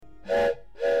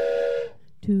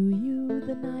To you,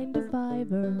 the 9 to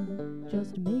 5er,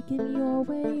 just making your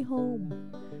way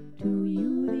home. To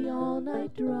you, the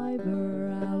all-night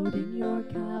driver, out in your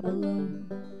cab alone.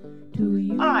 To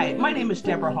you, Hi, my name is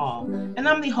Deborah Hall, and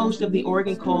I'm the host of the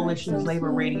Oregon Coalition's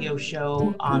Labor Radio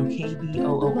show on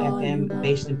KBOO-FM,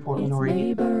 based in Portland, Oregon.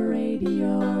 Labor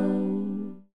Radio.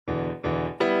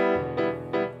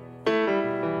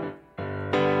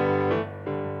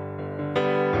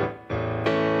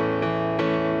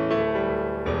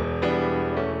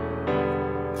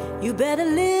 You better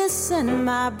listen,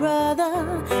 my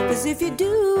brother, 'cause if you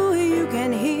do, you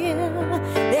can hear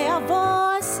their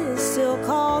voices still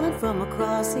calling from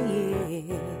across the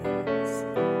years.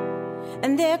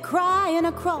 And they're crying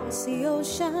across the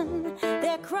ocean,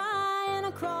 they're crying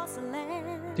across the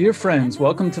land. Dear friends,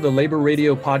 welcome to the Labor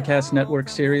Radio Podcast Network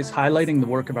series highlighting the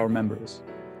work of our members.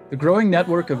 The growing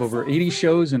network of over 80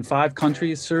 shows in 5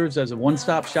 countries serves as a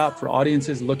one-stop shop for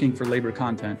audiences looking for labor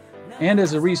content, and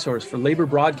as a resource for labor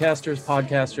broadcasters,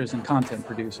 podcasters, and content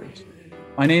producers.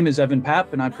 My name is Evan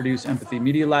Papp, and I produce Empathy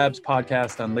Media Lab's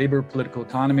podcast on labor, political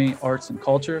economy, arts, and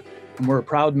culture, and we're a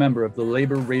proud member of the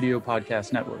Labor Radio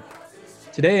Podcast Network.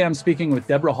 Today, I'm speaking with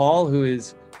Deborah Hall, who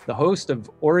is the host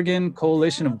of Oregon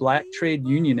Coalition of Black Trade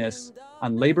Unionists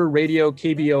on Labor Radio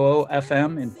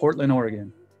KBOO-FM in Portland,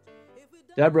 Oregon.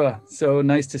 Deborah, so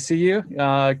nice to see you.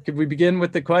 Could we begin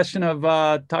with the question of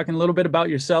talking a little bit about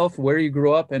yourself, where you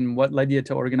grew up, and what led you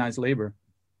to organize labor?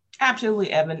 Absolutely,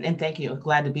 Evan, and thank you.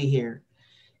 Glad to be here.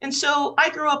 And so I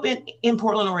grew up in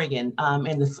Portland, Oregon,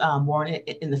 born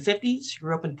in the 50s,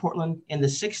 grew up in Portland in the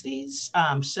 60s,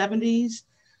 70s,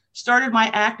 started my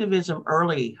activism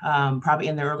early, probably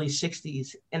in the early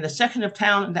 60s. And the section of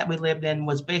town that we lived in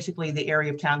was basically the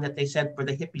area of town that they said where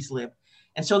the hippies lived.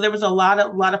 And so there was a lot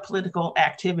of political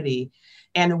activity.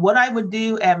 And what I would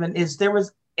do, Evan, is there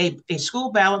was a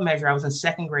school ballot measure. I was in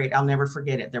second grade. I'll never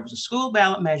forget it. There was a school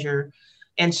ballot measure.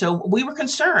 And so we were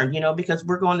concerned, because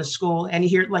we're going to school and you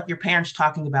hear like your parents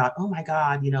talking about, oh my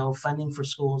God, funding for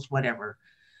schools, whatever.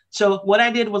 So what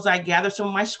I did was I gathered some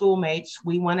of my schoolmates.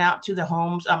 We went out to the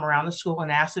homes around the school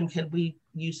and asked them, could we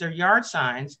use their yard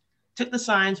signs, took the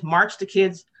signs, marched the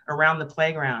kids around the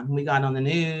playground. We got on the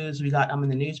news, we got them in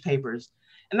the newspapers.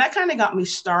 And that kind of got me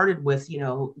started with,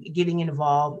 getting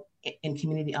involved in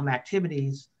community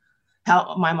activities.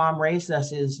 How my mom raised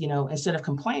us is, instead of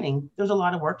complaining, there's a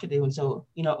lot of work to do. And so,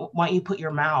 why don't you put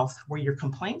your mouth where your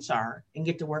complaints are and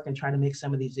get to work and try to make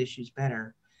some of these issues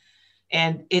better?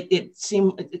 And it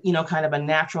seemed, kind of a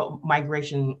natural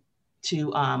migration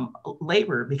to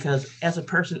labor, because as a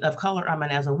person of color,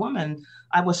 as a woman,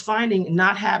 I was finding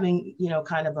not having,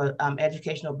 kind of a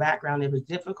educational background, it was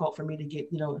difficult for me to get,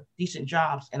 decent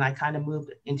jobs. And I kind of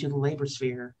moved into the labor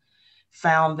sphere,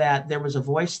 found that there was a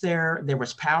voice there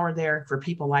was power there for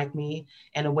people like me,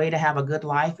 and a way to have a good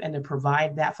life and to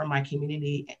provide that for my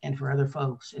community and for other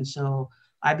folks. And so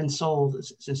I've been sold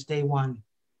since day one.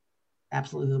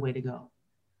 Absolutely the way to go.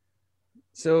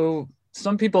 So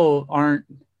some people aren't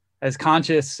as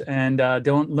conscious and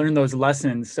don't learn those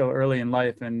lessons so early in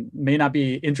life and may not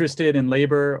be interested in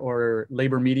labor or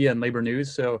labor media and labor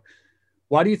news. So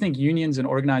why do you think unions and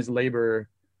organized labor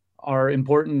are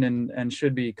important and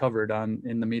should be covered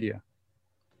in the media?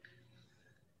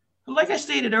 Like I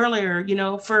stated earlier,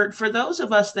 for those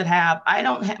of us that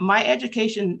my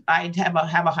education, I have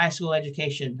a high school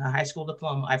education, a high school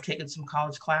diploma. I've taken some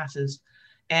college classes.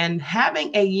 And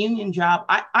having a union job,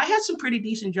 I had some pretty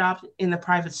decent jobs in the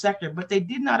private sector, but they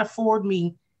did not afford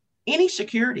me any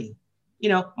security.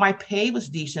 My pay was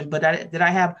decent, but did I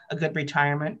have a good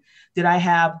retirement? Did I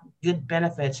have good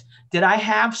benefits? Did I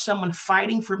have someone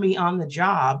fighting for me on the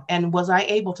job? And was I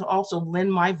able to also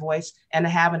lend my voice and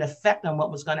have an effect on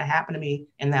what was going to happen to me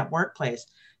in that workplace?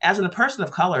 As a person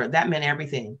of color, that meant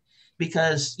everything,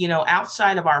 because,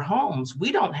 outside of our homes,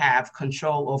 we don't have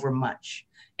control over much.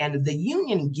 And the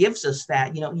union gives us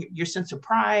that, your sense of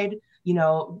pride,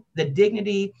 the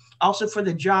dignity, also for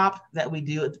the job that we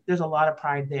do, there's a lot of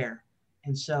pride there.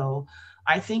 And so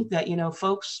I think that,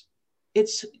 folks,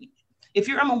 if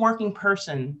you're a working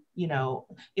person,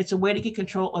 it's a way to get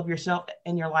control of yourself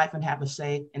and your life and have a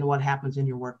say in what happens in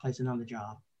your workplace and on the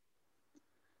job.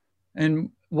 And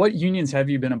what unions have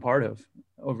you been a part of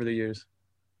over the years?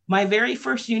 My very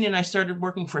first union, I started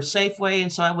working for Safeway.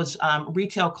 And so I was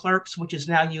retail clerks, which is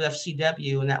now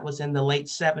UFCW, and that was in the late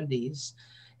 70s.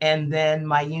 And then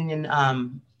my union,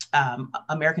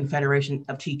 American Federation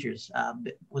of Teachers,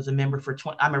 was a member for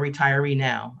I'm a retiree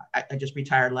now. I just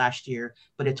retired last year,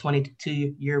 but a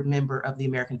 22-year member of the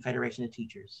American Federation of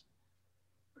Teachers.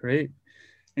 Great.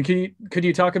 And could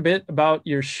you talk a bit about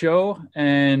your show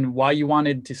and why you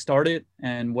wanted to start it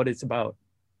and what it's about?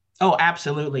 Oh,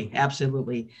 absolutely.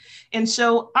 Absolutely. And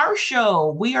so our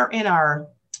show, we are in our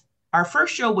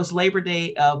first show was Labor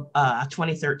Day of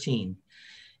 2013.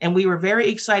 And we were very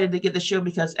excited to get the show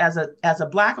because as a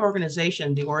Black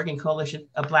organization, the Oregon Coalition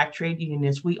of Black Trade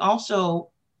Unionists, we also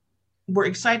were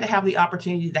excited to have the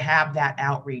opportunity to have that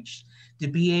outreach, to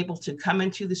be able to come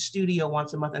into the studio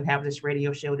once a month and have this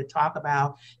radio show to talk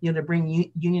about, to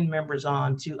bring union members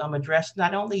on to address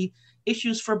not only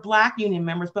issues for Black union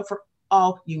members, but for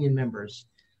all union members.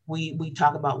 We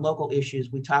talk about local issues,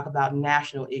 we talk about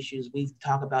national issues, we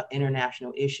talk about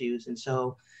international issues. And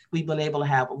so we've been able to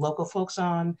have local folks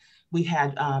on. We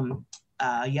had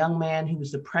a young man who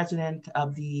was the president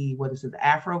of the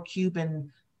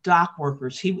Afro-Cuban dock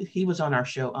workers. He was on our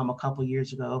show a couple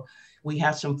years ago. We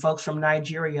had some folks from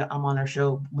Nigeria on our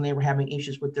show when they were having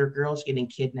issues with their girls getting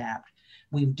kidnapped.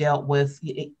 We've dealt with,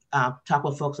 talk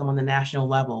with folks on the national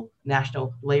level,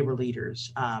 national labor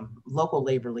leaders, local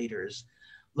labor leaders,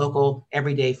 local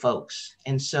everyday folks.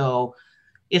 And so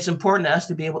it's important to us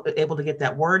to be able to get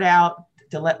that word out,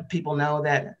 to let people know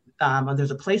that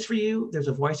there's a place for you, there's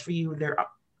a voice for you, there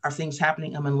are things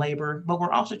happening in labor, but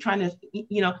we're also trying to,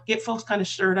 get folks kind of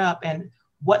stirred up and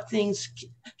what things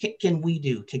can we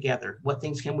do together? What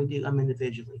things can we do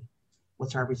individually?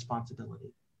 What's our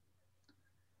responsibility?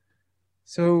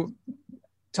 So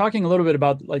talking a little bit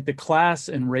about like the class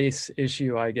and race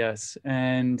issue, I guess,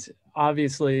 and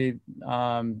obviously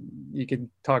you could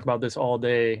talk about this all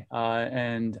day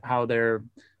and how they're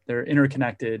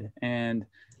interconnected. And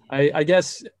I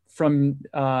guess from,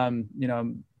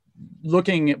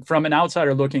 looking from an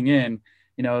outsider looking in,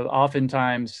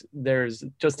 oftentimes there's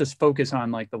just this focus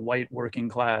on like the white working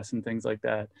class and things like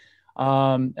that.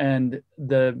 And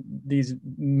these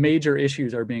major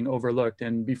issues are being overlooked.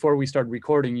 And before we started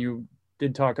recording, you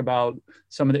did talk about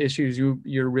some of the issues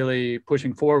you're really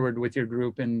pushing forward with your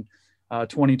group in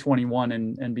 2021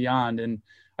 and beyond. And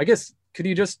I guess, could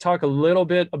you just talk a little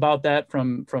bit about that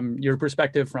from your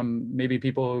perspective, from maybe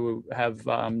people who have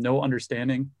no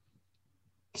understanding?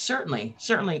 Certainly.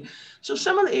 So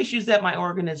some of the issues that my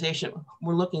organization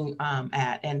we're looking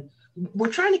at, and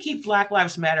we're trying to keep Black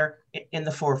Lives Matter in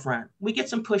the forefront. We get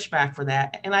some pushback for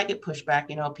that, and I get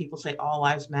pushback. People say all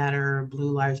lives matter,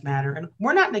 blue lives matter, and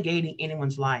we're not negating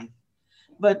anyone's life,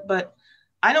 but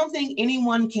I don't think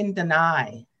anyone can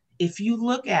deny. If you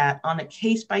look at on a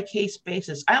case-by-case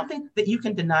basis, I don't think that you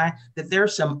can deny that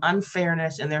there's some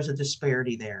unfairness and there's a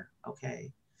disparity there.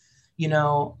 Okay.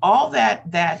 All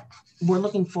that we're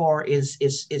looking for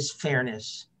is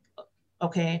fairness.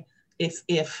 Okay.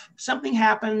 If something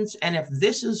happens and if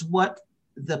this is what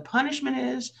the punishment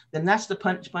is, then that's the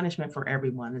punishment for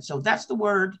everyone. And so that's the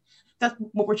word, that's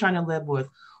what we're trying to live with.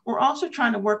 We're also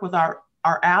trying to work with our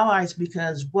allies,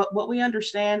 because what we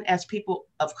understand as people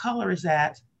of color is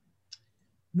that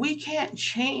we can't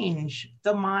change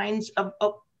the minds of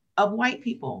white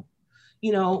people.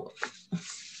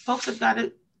 Folks have got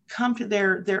to come to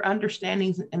their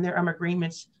understandings and their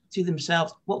agreements to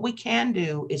themselves. What we can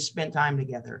do is spend time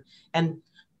together. And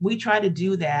we try to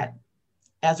do that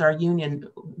as our union.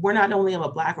 We're not only a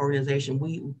Black organization,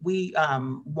 we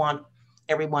want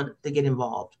everyone to get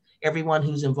involved. Everyone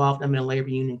who's involved in a labor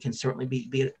union can certainly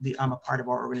be a part of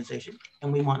our organization.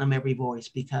 And we want them every voice,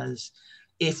 because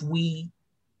if we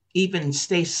even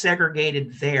stay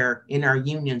segregated there in our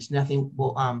unions, nothing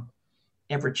will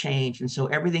ever change. And so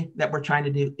everything that we're trying to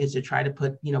do is to try to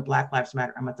put, Black Lives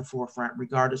Matter at the forefront,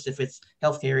 regardless if it's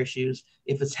healthcare issues,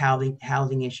 if it's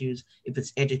housing issues, if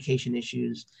it's education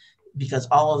issues, because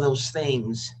all of those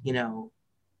things,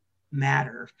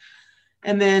 matter.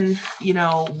 And then,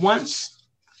 once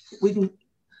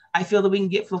I feel that we can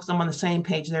get folks on the same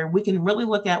page there, we can really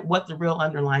look at what the real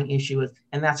underlying issue is,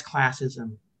 and that's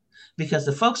classism. Because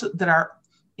the folks that are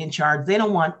in charge, they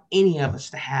don't want any of us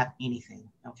to have anything.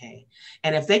 Okay.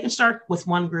 And if they can start with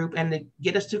one group and to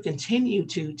get us to continue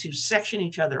to section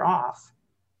each other off,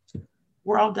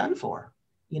 we're all done for,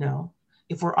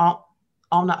 if we're all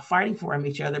not fighting for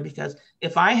each other. Because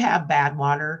if I have bad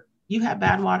water, you have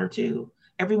bad water too.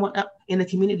 Everyone in the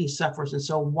community suffers. And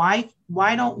so why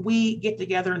don't we get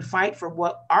together and fight for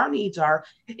what our needs are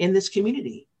in this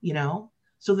community,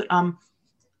 so that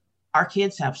our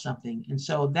kids have something. And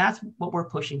so that's what we're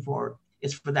pushing for,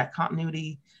 is for that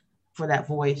continuity, for that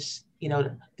voice,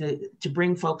 to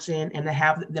bring folks in and to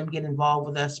have them get involved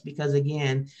with us. Because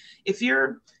again, if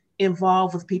you're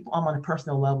involved with people on a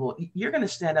personal level, you're going to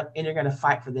stand up and you're going to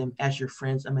fight for them as your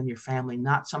friends and your family,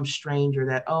 not some stranger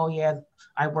that, oh yeah,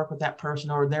 I work with that person,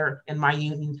 or they're in my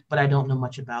union, but I don't know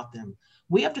much about them.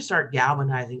 We have to start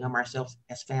galvanizing ourselves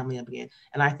as family again.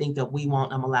 And I think that we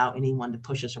won't allow anyone to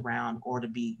push us around or to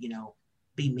be,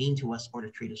 be mean to us or to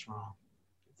treat us wrong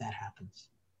if that happens.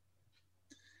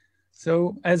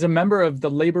 So as a member of the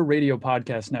Labor Radio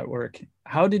Podcast Network,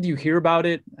 how did you hear about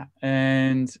it?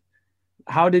 And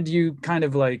how did you kind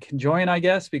of like join, I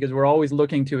guess, because we're always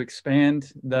looking to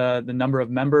expand the number of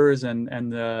members and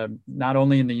not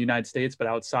only in the United States, but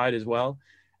outside as well.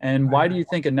 And why do you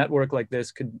think a network like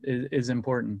this is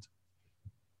important?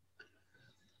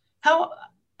 How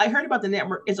I heard about the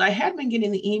network is I had been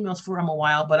getting the emails for them a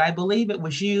while, but I believe it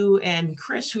was you and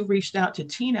Chris who reached out to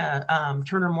Tina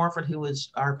Turner Morford, who was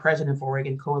our president for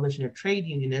Oregon Coalition of Trade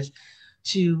Unionists,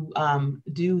 to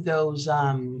do those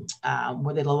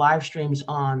where they live streams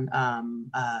on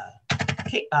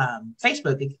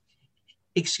Facebook,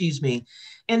 excuse me.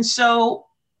 And so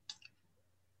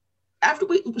after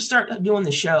we start doing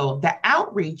the show, the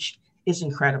outreach is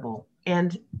incredible.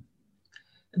 And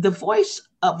the voice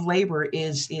of labor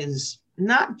is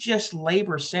not just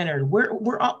labor centered.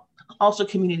 We're also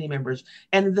community members.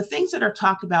 And the things that are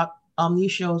talked about on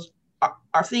these shows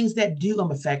are things that do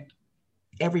affect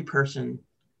every person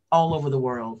all over the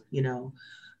world. You know,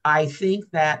 I think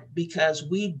that because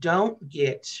we don't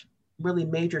get really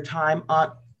major time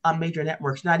on major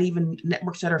networks, not even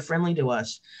networks that are friendly to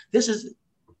us, this is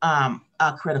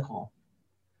critical.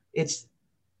 It's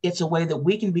a way that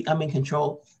we can become in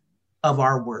control of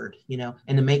our word, you know,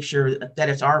 and to make sure that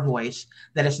it's our voice,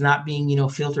 that it's not being, you know,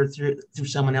 filtered through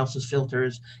someone else's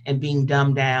filters and being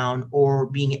dumbed down or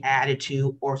being added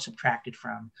to or subtracted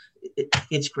from.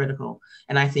 It's critical.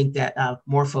 And I think that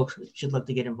more folks should look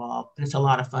to get involved. And it's a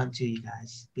lot of fun too, you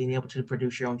guys, being able to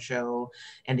produce your own show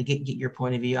and to get your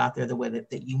point of view out there the way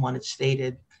that you want it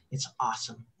stated. It's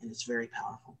awesome. And it's very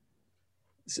powerful.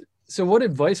 So what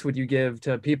advice would you give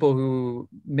to people who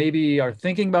maybe are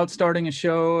thinking about starting a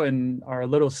show and are a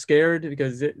little scared?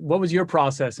 Because what was your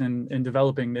process in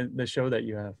developing the show that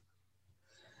you have?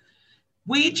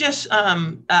 We just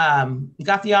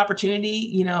got the opportunity,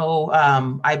 you know,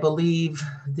 I believe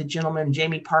the gentleman,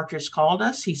 Jamie Partridge, called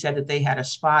us. He said that they had a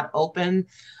spot open.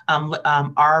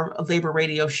 Our labor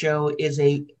radio show is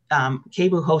a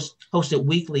cable hosted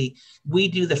weekly. We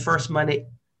do the first Monday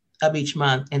of each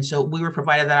month. And so we were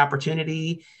provided that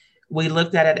opportunity. We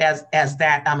looked at it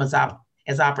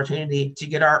as opportunity to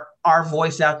get our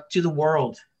voice out to the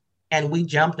world. And we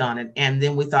jumped on it. And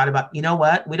then we thought about, you know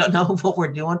what, we don't know what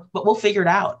we're doing, but we'll figure it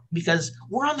out because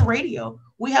we're on the radio.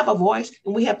 We have a voice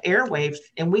and we have airwaves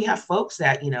and we have folks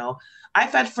that, you know,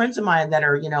 I've had friends of mine that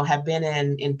are, you know, have been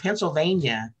in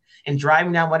Pennsylvania and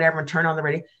driving down whatever and turn on the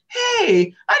radio.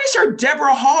 Hey, I just heard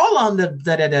Deborah Hall on the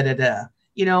da-da-da-da-da,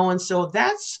 you know, and so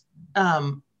that's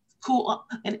cool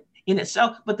in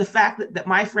itself. But the fact that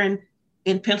my friend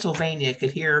in Pennsylvania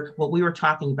could hear what we were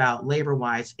talking about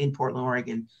labor-wise in Portland,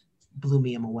 Oregon, blew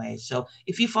me away. So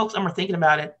if you folks are thinking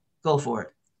about it, go for it.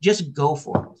 Just go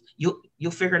for it.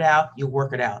 You'll figure it out. You'll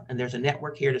work it out. And there's a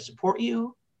network here to support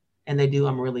you, and they do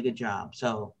a really good job.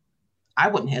 So I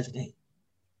wouldn't hesitate.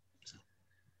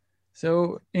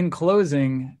 So in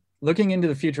closing, looking into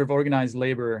the future of organized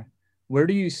labor, where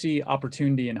do you see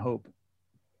opportunity and hope?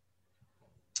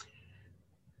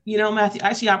 You know, Matthew,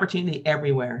 I see opportunity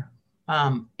everywhere,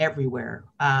 everywhere.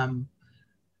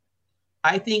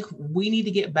 I think we need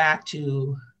to get back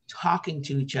to talking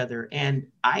to each other. And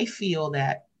I feel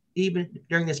that even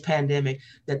during this pandemic,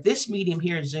 that this medium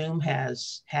here, Zoom,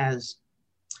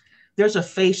 there's a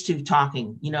face to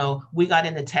talking. You know, we got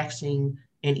into texting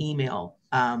and email.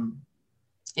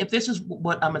 If this is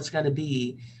what it's going to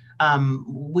be,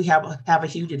 we have a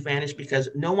huge advantage because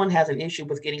no one has an issue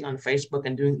with getting on Facebook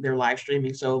and doing their live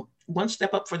streaming. So one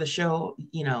step up for the show,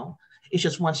 you know, it's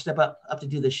just one step up to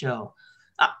do the show.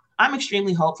 I'm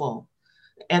extremely hopeful.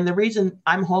 And the reason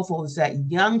I'm hopeful is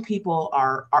that young people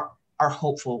are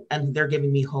hopeful, and they're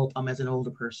giving me hope as an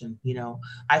older person. You know,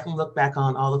 I can look back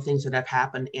on all the things that have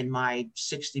happened in my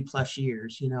 60 plus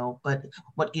years, you know, but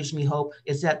what gives me hope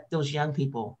is that those young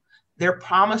people, they're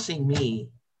promising me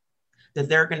that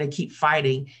they're going to keep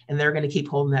fighting and they're going to keep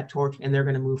holding that torch and they're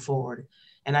going to move forward.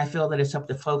 And I feel that it's up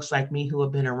to folks like me who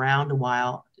have been around a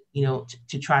while, you know,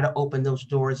 to try to open those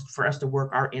doors for us to work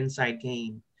our inside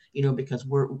game, you know, because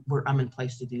I'm in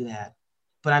place to do that.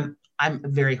 But I'm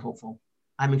very hopeful.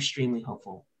 I'm extremely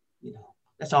hopeful. You know,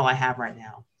 that's all I have right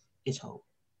now is hope.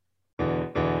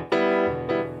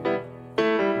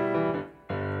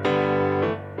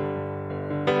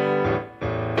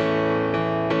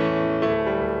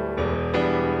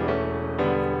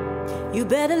 You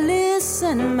better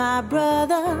listen, my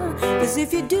brother, 'cause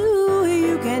if you do,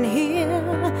 you can hear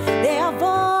there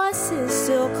are voices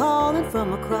still calling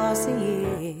from across the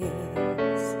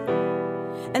years.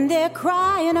 And they're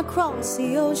crying across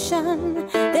the ocean,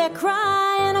 they're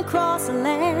crying across the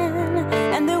land,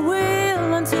 and they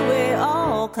will until we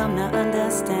all come to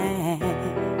understand.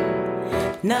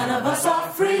 None of us are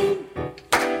free,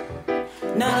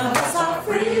 none of us are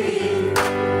free,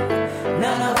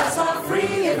 none of us are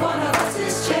free, if one of us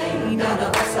is chained, none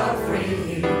of us are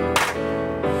free,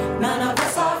 none of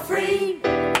us are free,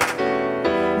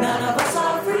 none of us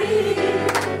are free,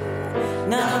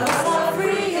 none of us are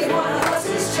free, if one of us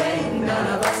is chained, none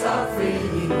of us are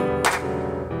free.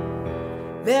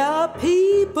 There are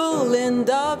people in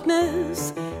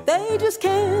darkness, they just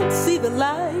can't see the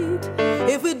light.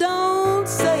 If we don't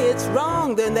say it's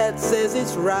wrong, then that says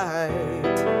it's right.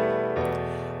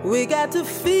 We got to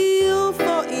feel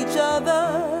for each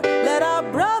other, let our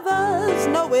brothers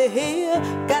know we're here.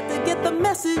 Got to get the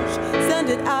message, send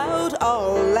it out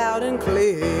all loud and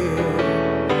clear.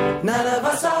 None of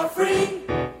us are free,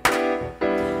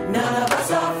 none of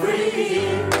us are free,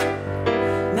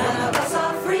 none of us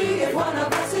are free, if one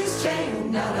of us is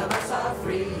chained, none of us are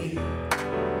free.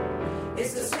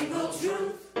 It's the single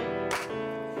truth.